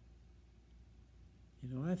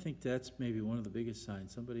 You know, I think that's maybe one of the biggest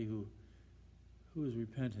signs. Somebody who is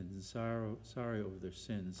repentant and sorry over their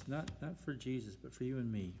sins. Not for Jesus, but for you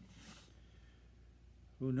and me.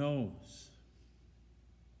 Who knows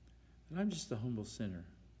that I'm just a humble sinner.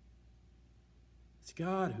 It's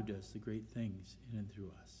God who does the great things in and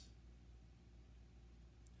through us.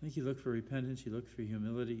 I think you look for repentance, you look for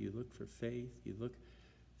humility, you look for faith, you look,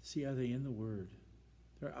 see, are they in the Word?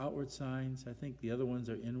 There are outward signs. I think the other ones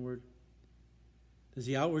are inward. Does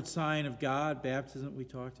the outward sign of God, baptism we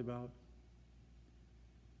talked about,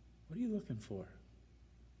 what are you looking for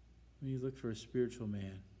when you look for a spiritual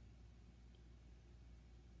man?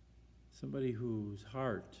 Somebody whose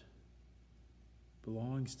heart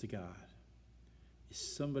belongs to God. Is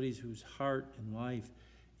somebody whose heart and life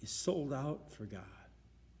is sold out for God.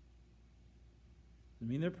 Doesn't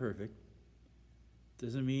mean they're perfect.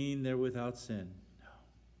 Doesn't mean they're without sin. No.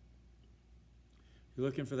 If you're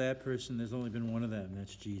looking for that person, there's only been one of them.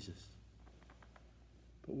 That's Jesus.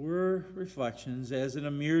 But we're reflections, as in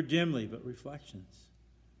a mirror dimly, but reflections.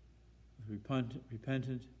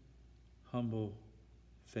 Repentant, humble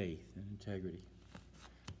faith and integrity.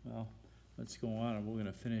 Well, let's go on, and we're going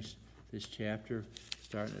to finish this chapter,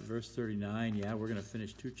 starting at verse 39. Yeah, we're going to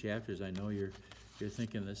finish 2 chapters. I know you're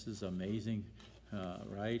thinking this is amazing,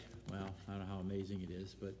 right? Well, I don't know how amazing it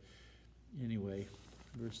is, but anyway,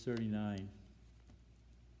 verse 39.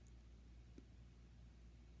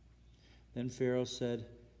 Then Pharaoh said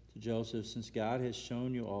to Joseph, "Since God has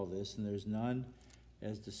shown you all this, and there's none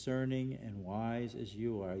as discerning and wise as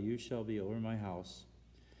you are, you shall be over my house,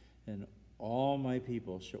 and all my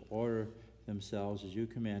people shall order themselves as you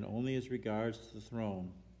command. Only as regards to the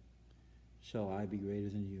throne shall I be greater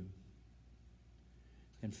than you."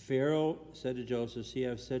 And Pharaoh said to Joseph, "See, I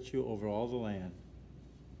have set you over all the land."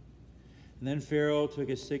 And then Pharaoh took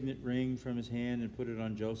a signet ring from his hand and put it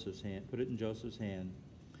in Joseph's hand,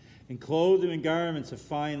 and clothed him in garments of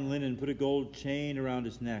fine linen, put a gold chain around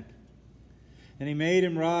his neck. And he made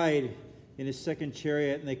him ride in his second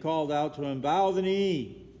chariot, and they called out to him, "Bow the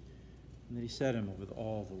knee." And then he set him over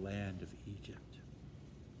all the land of Egypt.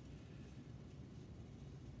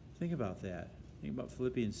 Think about that. Think about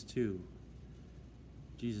Philippians 2.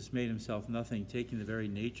 Jesus made himself nothing, taking the very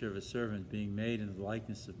nature of a servant, being made in the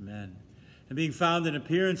likeness of men. And being found in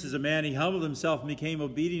appearance as a man, he humbled himself and became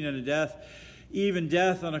obedient unto death, even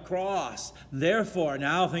death on a cross. Therefore,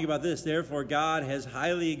 now think about this, therefore God has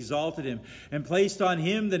highly exalted him and placed on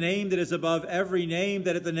him the name that is above every name,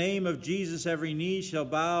 that at the name of Jesus every knee shall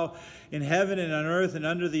bow in heaven and on earth and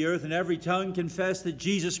under the earth, and every tongue confess that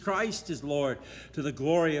Jesus Christ is Lord, to the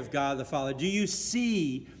glory of God the Father. Do you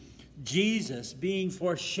see Jesus being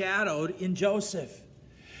foreshadowed in Joseph?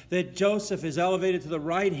 That Joseph is elevated to the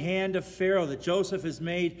right hand of Pharaoh, that Joseph is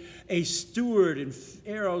made a steward in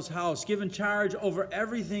Pharaoh's house, given charge over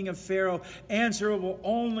everything of Pharaoh, answerable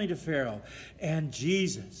only to Pharaoh. And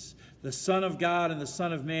Jesus, the Son of God and the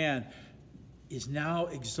Son of Man, is now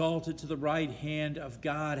exalted to the right hand of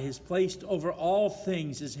God, is placed over all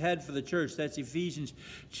things, his head for the church. That's Ephesians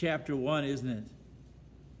chapter 1, isn't it?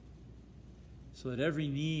 So that every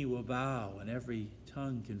knee will bow and every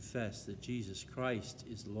tongue confess that Jesus Christ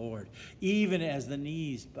is Lord, even as the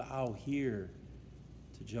knees bow here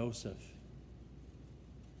to Joseph.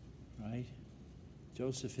 Right?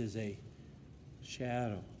 Joseph is a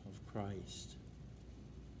shadow of Christ.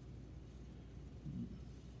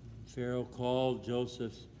 Pharaoh called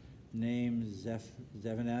Joseph's name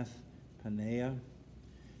Zephanath Paneah,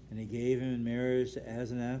 and he gave him in marriage to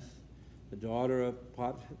Asenath, the daughter of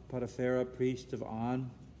Potiphar, priest of On.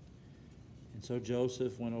 And so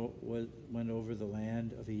Joseph went over the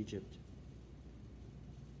land of Egypt.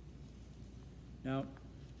 Now,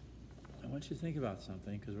 I want you to think about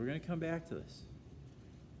something, because we're going to come back to this.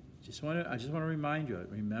 I just want to remind you,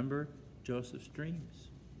 remember Joseph's dreams.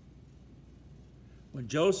 When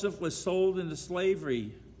Joseph was sold into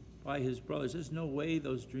slavery by his brothers, there's no way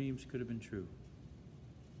those dreams could have been true.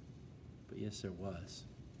 But yes, there was.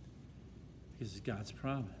 Because it's God's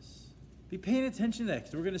promise. Be paying attention to that,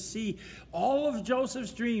 because we're going to see all of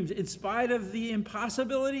Joseph's dreams, in spite of the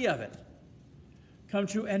impossibility of it, come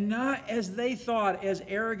true, and not as they thought, as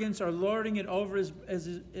arrogance or lording it over his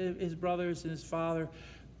brothers and his father,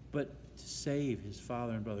 but to save his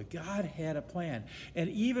father and brother. God had a plan. And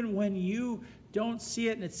even when you don't see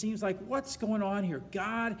it and it seems like, what's going on here?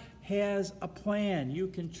 God has a plan. You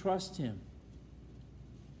can trust him.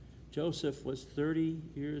 Joseph was 30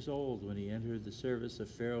 years old when he entered the service of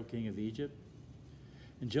Pharaoh, king of Egypt.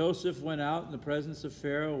 And Joseph went out in the presence of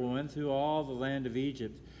Pharaoh and went through all the land of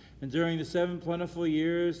Egypt. And during the 7 plentiful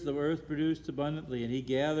years, the earth produced abundantly, and he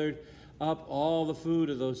gathered up all the food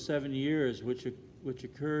of those 7 years which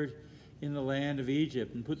occurred in the land of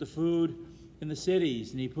Egypt, and put the food in the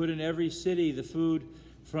cities. And he put in every city the food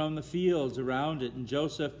from the fields around it. And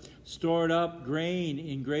Joseph stored up grain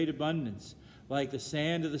in great abundance, like the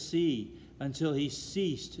sand of the sea, until he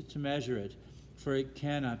ceased to measure it, for it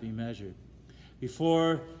cannot be measured.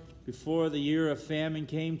 Before the year of famine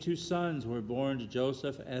came, 2 sons were born to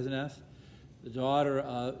Joseph. Asenath, the daughter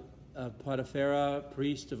of Potiphar,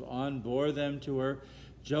 priest of On, bore them to her.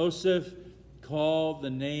 Joseph called the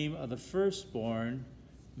name of the firstborn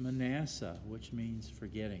Manasseh, which means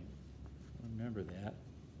forgetting. Remember that.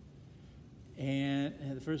 And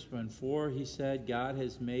the firstborn, for he said, God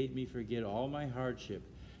has made me forget all my hardship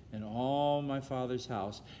and all my father's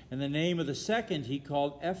house. And the name of the second he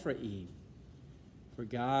called Ephraim, for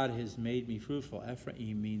God has made me fruitful.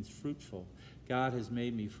 Ephraim means fruitful. God has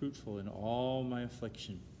made me fruitful in all my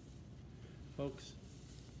affliction. Folks,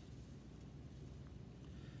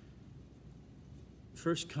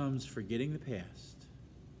 first comes forgetting the past,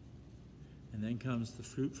 and then comes the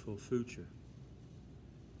fruitful future.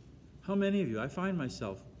 How many of you, I find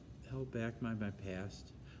myself held back by my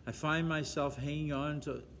past. I find myself hanging on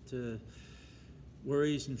to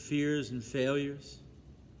worries and fears and failures,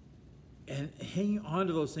 and hanging on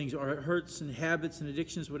to those things, or hurts and habits and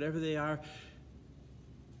addictions, whatever they are,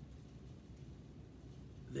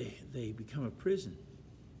 they become a prison.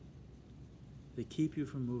 They keep you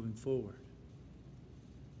from moving forward.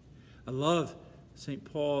 I love St.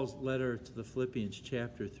 Paul's letter to the Philippians,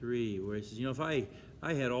 chapter 3, where he says, if I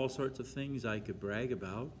had all sorts of things I could brag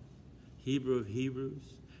about, Hebrew of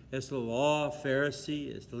Hebrews, as to the law,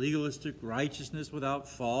 Pharisee, as to legalistic righteousness without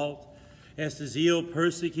fault, as to zeal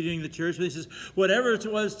persecuting the church. But he says, whatever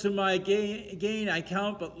it was to my gain I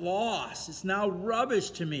count but loss. It's now rubbish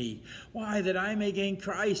to me. Why? That I may gain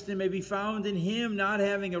Christ and may be found in him, not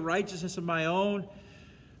having a righteousness of my own,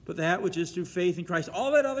 but that which is through faith in Christ.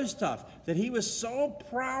 All that other stuff that he was so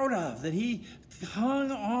proud of, that he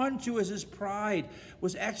hung on to as his pride,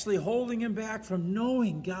 was actually holding him back from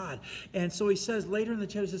knowing God. And so he says later in the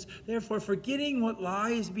chapter, he says, therefore, forgetting what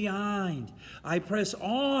lies behind, I press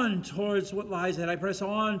on towards what lies ahead. I press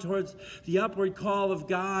on towards the upward call of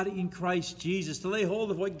God in Christ Jesus, to lay hold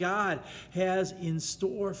of what God has in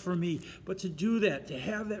store for me. But to do that, to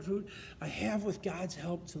have that fruit, I have, with God's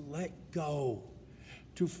help, to let go,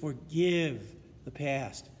 to forgive the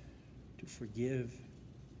past, to forgive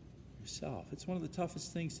yourself. It's one of the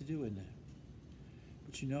toughest things to do, isn't it?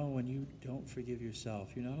 But when you don't forgive yourself,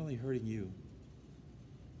 you're not only hurting you,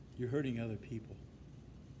 you're hurting other people.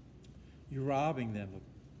 You're robbing them of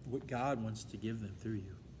what God wants to give them through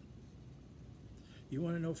you. You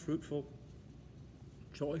want to know fruitful,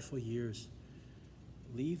 joyful years?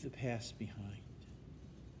 Leave the past behind.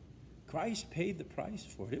 Christ paid the price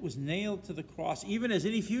for it. It was nailed to the cross, even as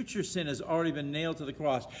any future sin has already been nailed to the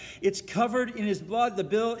cross. It's covered in his blood. The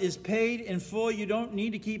bill is paid in full. You don't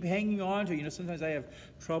need to keep hanging on to it. Sometimes I have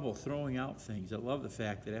trouble throwing out things. I love the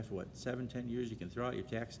fact that after, 7-10 years, you can throw out your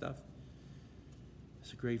tax stuff.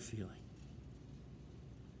 It's a great feeling.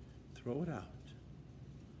 Throw it out.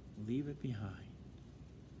 Leave it behind.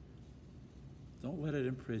 Don't let it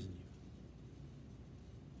imprison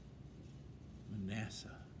you. Manasseh.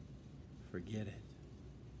 Forget it.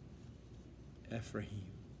 Ephraim,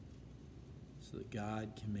 so that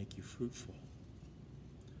God can make you fruitful,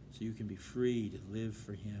 so you can be free to live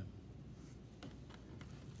for him.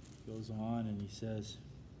 He goes on and he says,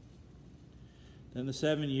 then the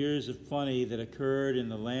 7 years of plenty that occurred in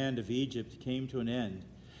the land of Egypt came to an end,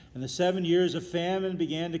 and the 7 years of famine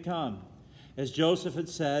began to come. As Joseph had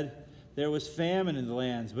said, there was famine in the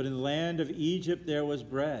lands, but in the land of Egypt there was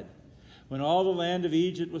bread. When all the land of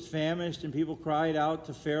Egypt was famished and people cried out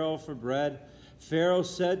to Pharaoh for bread, Pharaoh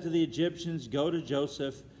said to the Egyptians, go to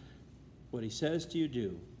Joseph. What he says to you,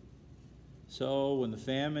 do. So when the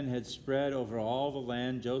famine had spread over all the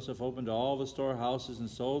land, Joseph opened all the storehouses and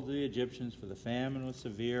sold to the Egyptians, for the famine was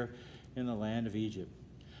severe in the land of Egypt.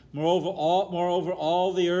 Moreover,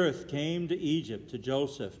 all the earth came to Egypt, to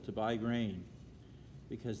Joseph, to buy grain,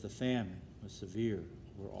 because the famine was severe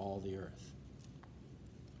over all the earth.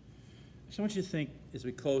 So I want you to think, as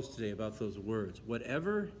we close today, about those words.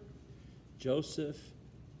 Whatever Joseph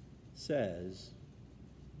says,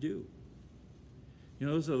 do.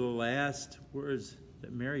 Those are the last words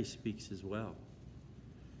that Mary speaks as well.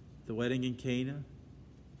 The wedding in Cana,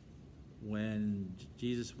 when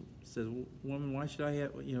Jesus says, woman, why should I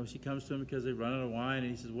have, she comes to him because they run out of wine, and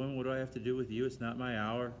he says, woman, what do I have to do with you? It's not my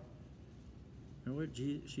hour. Remember what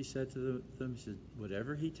she said to them? She said,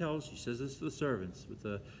 whatever he tells you, she says this to the servants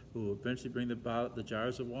who will eventually bring the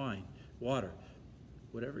jars of water.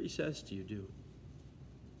 Whatever he says to you, do.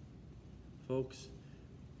 Folks,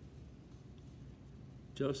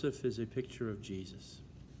 Joseph is a picture of Jesus.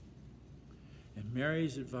 And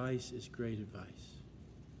Mary's advice is great advice.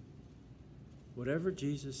 Whatever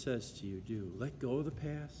Jesus says to you, do. Let go of the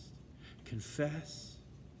past. Confess.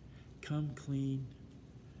 Come clean.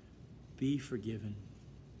 Be forgiven.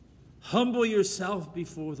 Humble yourself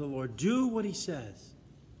before the Lord. Do what he says,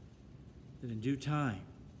 that in due time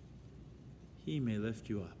he may lift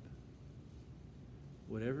you up.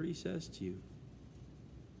 Whatever he says to you,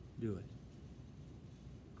 Do it.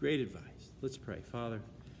 Great advice. Let's pray. Father,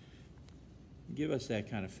 give us that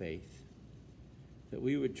kind of faith, that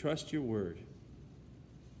we would trust your word,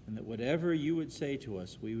 and that whatever you would say to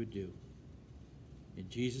us, we would do. In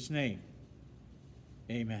Jesus' name,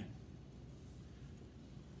 amen.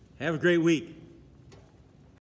 Have a great week.